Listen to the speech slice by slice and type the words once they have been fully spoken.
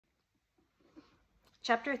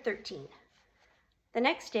Chapter 13. The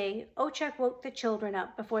next day, Ochek woke the children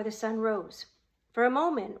up before the sun rose. For a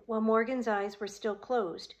moment, while Morgan's eyes were still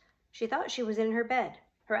closed, she thought she was in her bed,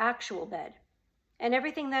 her actual bed. And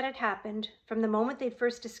everything that had happened, from the moment they'd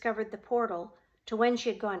first discovered the portal to when she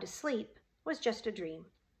had gone to sleep, was just a dream.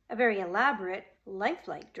 A very elaborate,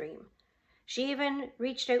 lifelike dream. She even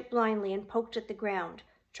reached out blindly and poked at the ground,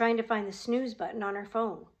 trying to find the snooze button on her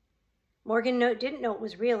phone. Morgan didn't know it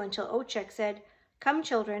was real until Ochek said, "Come,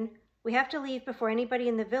 children, we have to leave before anybody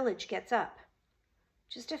in the village gets up."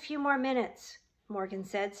 "Just a few more minutes," Morgan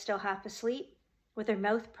said, still half asleep, with her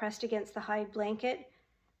mouth pressed against the hide blanket.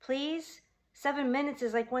 "Please? 7 minutes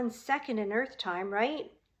is like 1 second in Earth time,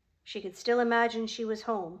 right?" She could still imagine she was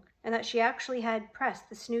home and that she actually had pressed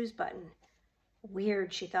the snooze button.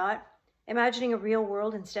 Weird, she thought, imagining a real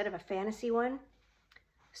world instead of a fantasy one.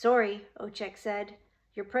 "Sorry," Ochek said.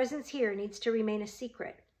 "Your presence here needs to remain a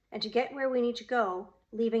secret, and to get where we need to go,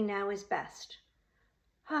 leaving now is best."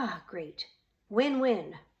 "Ah, great.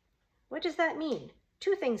 Win-win." "What does that mean?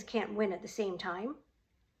 Two things can't win at the same time."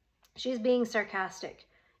 She's being sarcastic.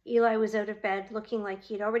 Eli was out of bed, looking like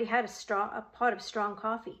he'd already had a pot of strong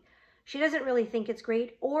coffee. "She doesn't really think it's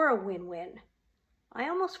great or a win-win." "I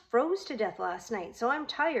almost froze to death last night, so I'm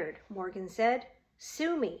tired," Morgan said.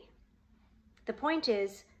 "Sue me." "The point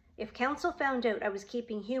is, if Council found out I was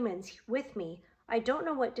keeping humans with me, I don't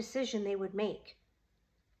know what decision they would make."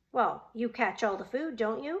 "Well, you catch all the food,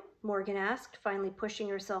 don't you?" Morgan asked, finally pushing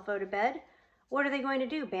herself out of bed. "What are they going to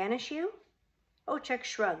do, banish you?" Ochek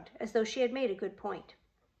shrugged, as though she had made a good point.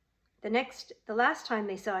 The last time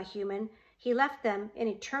they saw a human, he left them in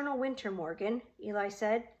eternal winter, Morgan," Eli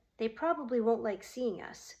said. "They probably won't like seeing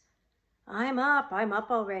us." I'm up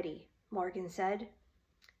already," Morgan said.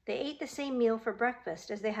 They ate the same meal for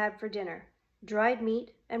breakfast as they had for dinner, dried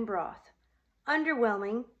meat and broth.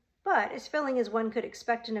 Underwhelming, but as filling as one could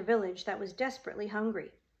expect in a village that was desperately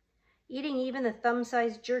hungry. Eating even the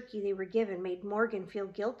thumb-sized jerky they were given made Morgan feel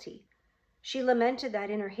guilty. She lamented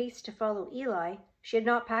that in her haste to follow Eli, she had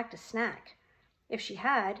not packed a snack. If she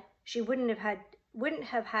had, she wouldn't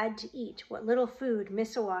have had to eat what little food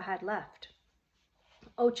Misawa had left.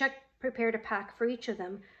 Ochek prepared a pack for each of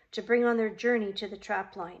them to bring on their journey to the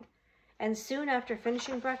trap line, and soon after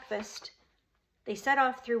finishing breakfast, they set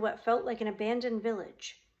off through what felt like an abandoned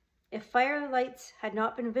village. If firelights had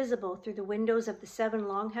not been visible through the windows of the 7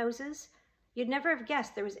 longhouses, you'd never have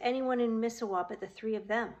guessed there was anyone in Misawa but the 3 of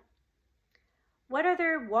them. What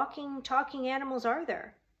other walking, talking animals are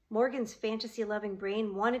there? Morgan's fantasy-loving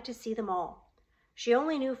brain wanted to see them all. She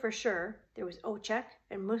only knew for sure there was Ochek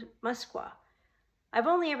and Muskwa. "I've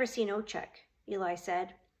only ever seen Ochek," Eli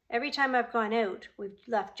said. "Every time I've gone out, we've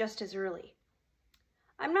left just as early."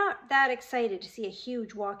 "I'm not that excited to see a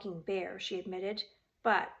huge walking bear," she admitted,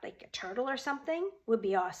 "but like a turtle or something would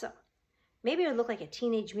be awesome. Maybe it would look like a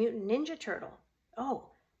Teenage Mutant Ninja Turtle. Oh,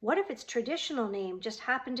 what if its traditional name just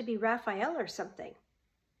happened to be Raphael or something?"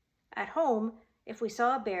 "At home, if we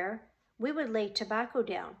saw a bear, we would lay tobacco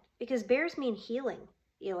down, because bears mean healing,"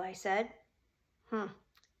 Eli said.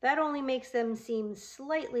 That only makes them seem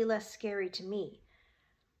slightly less scary to me."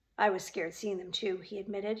 "I was scared seeing them too," he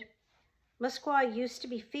admitted. "Muskwa used to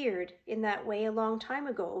be feared in that way a long time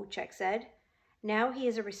ago," Ochek said. "Now he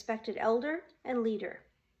is a respected elder and leader."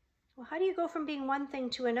 "Well, how do you go from being one thing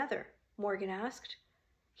to another?" Morgan asked.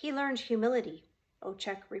 "He learned humility,"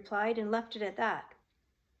 Ochek replied, and left it at that.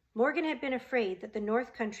 Morgan had been afraid that the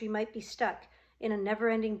North Country might be stuck in a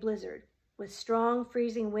never-ending blizzard, with strong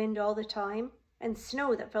freezing wind all the time, and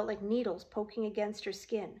snow that felt like needles poking against her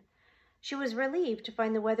skin. She was relieved to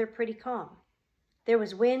find the weather pretty calm. There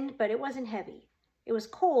was wind, but it wasn't heavy. It was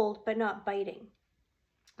cold, but not biting.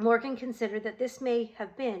 Morgan considered that this may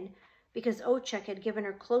have been because Ochek had given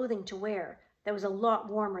her clothing to wear that was a lot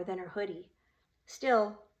warmer than her hoodie.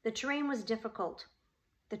 Still, the terrain was difficult.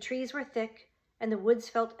 The trees were thick, and the woods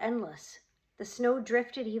felt endless. The snow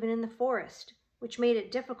drifted even in the forest, which made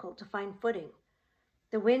it difficult to find footing.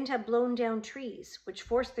 The wind had blown down trees, which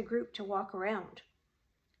forced the group to walk around.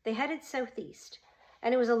 They headed southeast,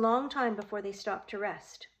 and it was a long time before they stopped to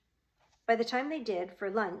rest. By the time they did, for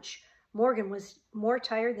lunch, Morgan was more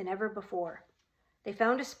tired than ever before. They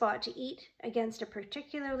found a spot to eat against a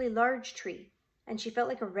particularly large tree, and she felt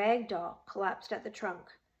like a rag doll collapsed at the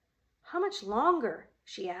trunk. "How much longer?"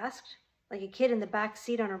 she asked, like a kid in the back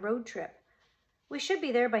seat on a road trip. "We should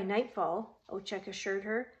be there by nightfall," Ochek assured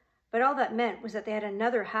her, but all that meant was that they had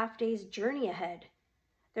another half-day's journey ahead.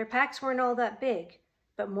 Their packs weren't all that big,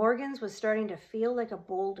 but Morgan's was starting to feel like a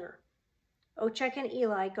boulder. Ochek and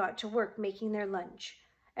Eli got to work making their lunch,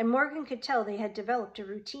 and Morgan could tell they had developed a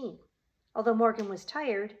routine. Although Morgan was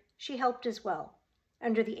tired, she helped as well.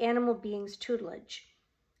 under the animal being's tutelage.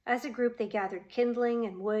 As a group, they gathered kindling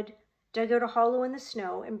and wood, dug out a hollow in the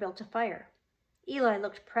snow, and built a fire. Eli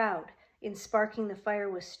looked proud in sparking the fire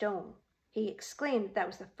with stone. He exclaimed that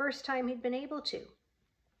was the first time he'd been able to.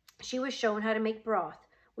 She was shown how to make broth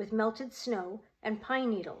with melted snow and pine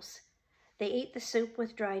needles. They ate the soup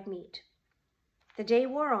with dried meat. The day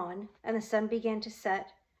wore on, and the sun began to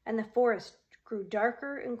set, and the forest grew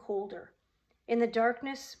darker and colder. In the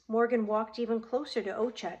darkness, Morgan walked even closer to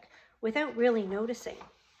Ochek without really noticing.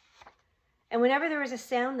 And whenever there was a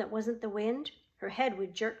sound that wasn't the wind, her head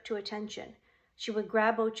would jerk to attention. She would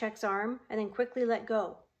grab Ochek's arm and then quickly let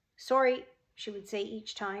go. "Sorry," she would say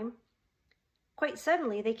each time. Quite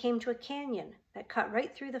suddenly, they came to a canyon that cut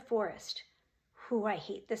right through the forest. "Whew, I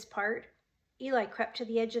hate this part." Eli crept to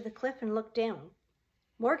the edge of the cliff and looked down.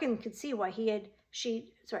 Morgan could see why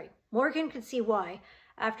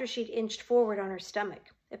after she'd inched forward on her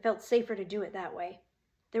stomach. It felt safer to do it that way.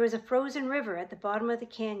 There was a frozen river at the bottom of the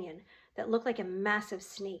canyon that looked like a massive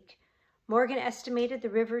snake. Morgan estimated the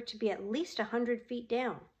river to be at least 100 feet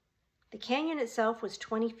down. The canyon itself was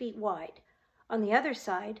 20 feet wide. On the other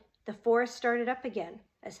side, the forest started up again,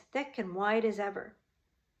 as thick and wide as ever.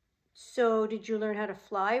 "So, did you learn how to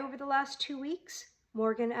fly over the last 2 weeks?"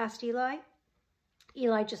 Morgan asked Eli.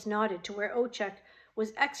 Eli just nodded to where Ochek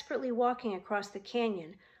was expertly walking across the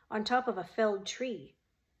canyon on top of a felled tree.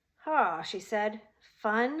 "Ha," she said.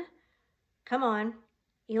 "Fun? Come on."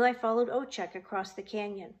 Eli followed Ochek across the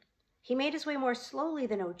canyon. He made his way more slowly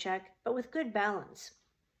than Ochek, but with good balance.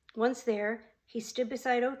 Once there, he stood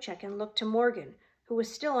beside Ochek and looked to Morgan, who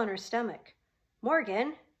was still on her stomach.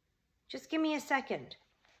 "Morgan, just give me a second."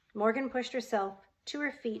 Morgan pushed herself to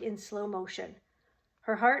her feet in slow motion.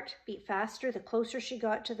 Her heart beat faster the closer she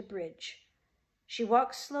got to the bridge. She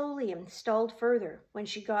walked slowly and stalled further when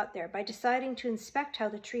she got there by deciding to inspect how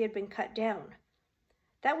the tree had been cut down.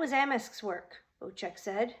 "That was Amesk's work," Ochek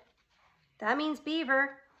said. "That means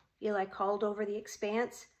beaver," Eli called over the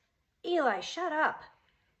expanse. "Eli, shut up."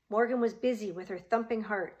 Morgan was busy with her thumping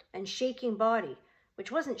heart and shaking body,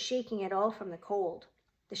 which wasn't shaking at all from the cold.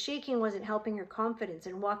 The shaking wasn't helping her confidence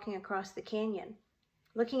in walking across the canyon.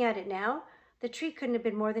 Looking at it now, the tree couldn't have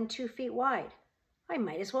been more than 2 feet wide. "I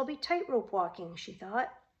might as well be tightrope walking," she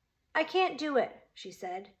thought. "I can't do it," she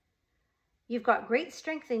said. "You've got great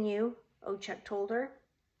strength in you," Ochek told her.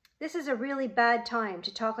 "This is a really bad time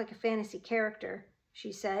to talk like a fantasy character,"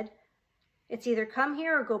 she said. "It's either come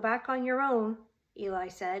here or go back on your own," Eli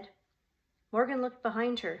said. Morgan looked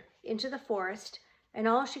behind her into the forest, and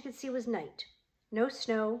all she could see was night. No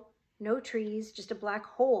snow, no trees, just a black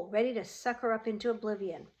hole ready to suck her up into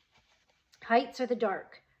oblivion. Heights or the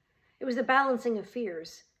dark. It was the balancing of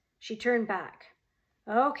fears. She turned back.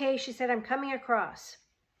 "Okay," she said, "I'm coming across."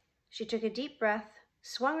 She took a deep breath,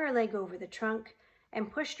 swung her leg over the trunk,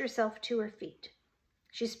 and pushed herself to her feet.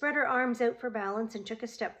 She spread her arms out for balance and took a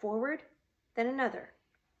step forward, then another.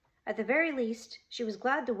 At the very least, she was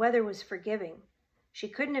glad the weather was forgiving. She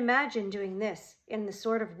couldn't imagine doing this in the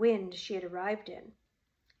sort of wind she had arrived in.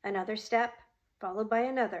 Another step, followed by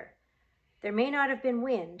another. There may not have been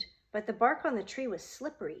wind, but the bark on the tree was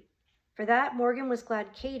slippery. For that, Morgan was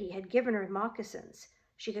glad Katie had given her moccasins.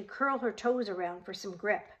 She could curl her toes around for some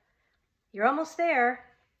grip. "You're almost there,"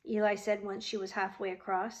 Eli said once she was halfway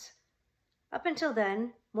across. Up until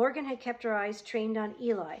then, Morgan had kept her eyes trained on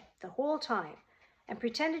Eli the whole time and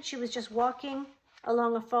pretended she was just walking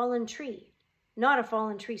along a fallen tree, not a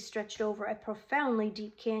fallen tree stretched over a profoundly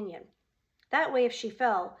deep canyon. That way, if she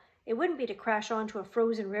fell, it wouldn't be to crash onto a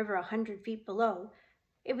frozen river 100 feet below.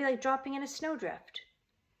 It'd be like dropping in a snowdrift.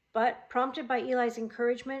 But, prompted by Eli's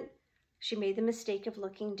encouragement, she made the mistake of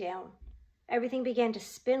looking down. Everything began to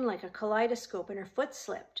spin like a kaleidoscope and her foot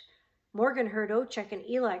slipped. Morgan heard Ochek and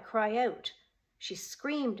Eli cry out. She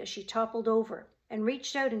screamed as she toppled over and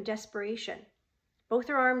reached out in desperation. Both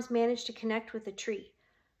her arms managed to connect with the tree.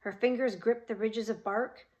 Her fingers gripped the ridges of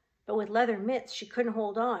bark, but with leather mitts she couldn't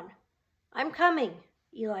hold on. "I'm coming,"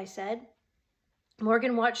 Eli said.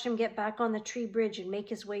 Morgan watched him get back on the tree bridge and make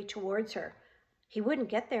his way towards her. He wouldn't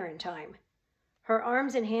get there in time. Her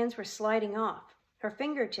arms and hands were sliding off, her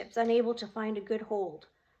fingertips unable to find a good hold.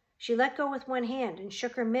 She let go with one hand and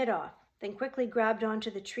shook her mitt off, then quickly grabbed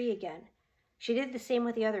onto the tree again. She did the same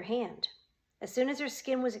with the other hand. As soon as her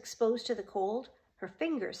skin was exposed to the cold, her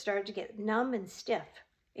fingers started to get numb and stiff.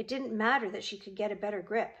 It didn't matter that she could get a better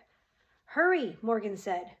grip. "Hurry," Morgan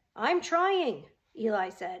said. "I'm trying," Eli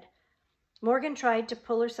said. Morgan tried to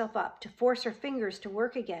pull herself up, to force her fingers to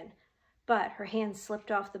work again, but her hands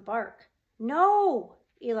slipped off the bark. "No!"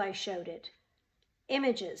 Eli shouted.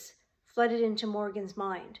 Images flooded into Morgan's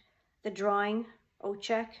mind. The drawing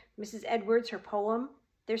Ochek, Mrs. Edwards, her poem,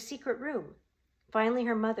 their secret room. Finally,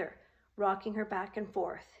 her mother, rocking her back and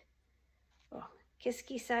forth. Oh,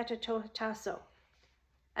 kiski sata taso.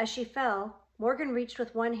 As she fell, Morgan reached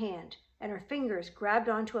with one hand, and her fingers grabbed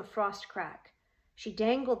onto a frost crack. She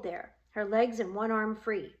dangled there, her legs and one arm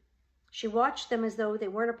free. She watched them as though they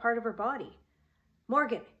weren't a part of her body.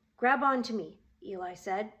 Morgan, grab onto me, Eli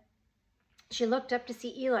said. She looked up to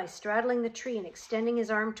see Eli straddling the tree and extending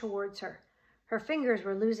his arm towards her. Her fingers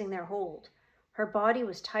were losing their hold. Her body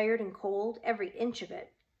was tired and cold, every inch of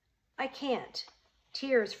it. I can't.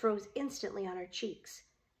 Tears froze instantly on her cheeks.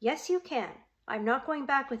 Yes, you can. I'm not going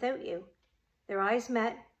back without you. Their eyes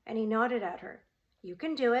met, and he nodded at her. You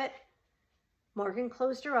can do it. Morgan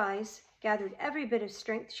closed her eyes, gathered every bit of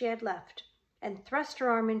strength she had left, and thrust her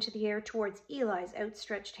arm into the air towards Eli's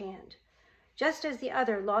outstretched hand. Just as the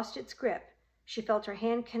other lost its grip, she felt her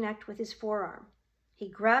hand connect with his forearm. He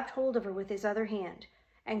grabbed hold of her with his other hand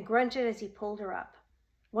and grunted as he pulled her up.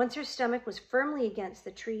 Once her stomach was firmly against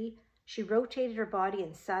the tree, she rotated her body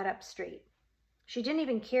and sat up straight. She didn't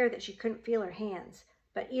even care that she couldn't feel her hands,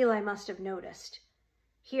 but Eli must have noticed.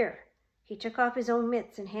 Here, he took off his own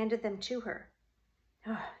mitts and handed them to her.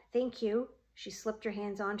 Oh, thank you. She slipped her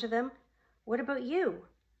hands onto them. What about you?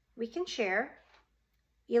 We can share.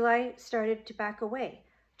 Eli started to back away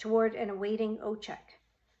toward an awaiting Ochek.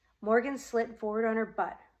 Morgan slid forward on her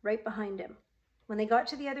butt, right behind him. When they got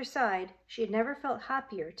to the other side, she had never felt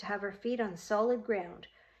happier to have her feet on solid ground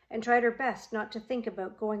and tried her best not to think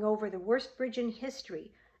about going over the worst bridge in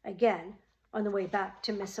history again on the way back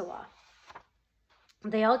to Missawa.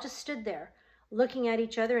 They all just stood there, looking at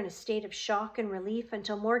each other in a state of shock and relief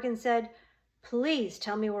until Morgan said, Please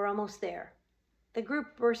tell me we're almost there. The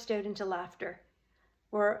group burst out into laughter.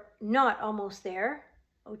 We're not almost there,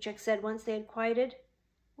 Ochek said once they had quieted.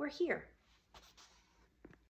 We're here.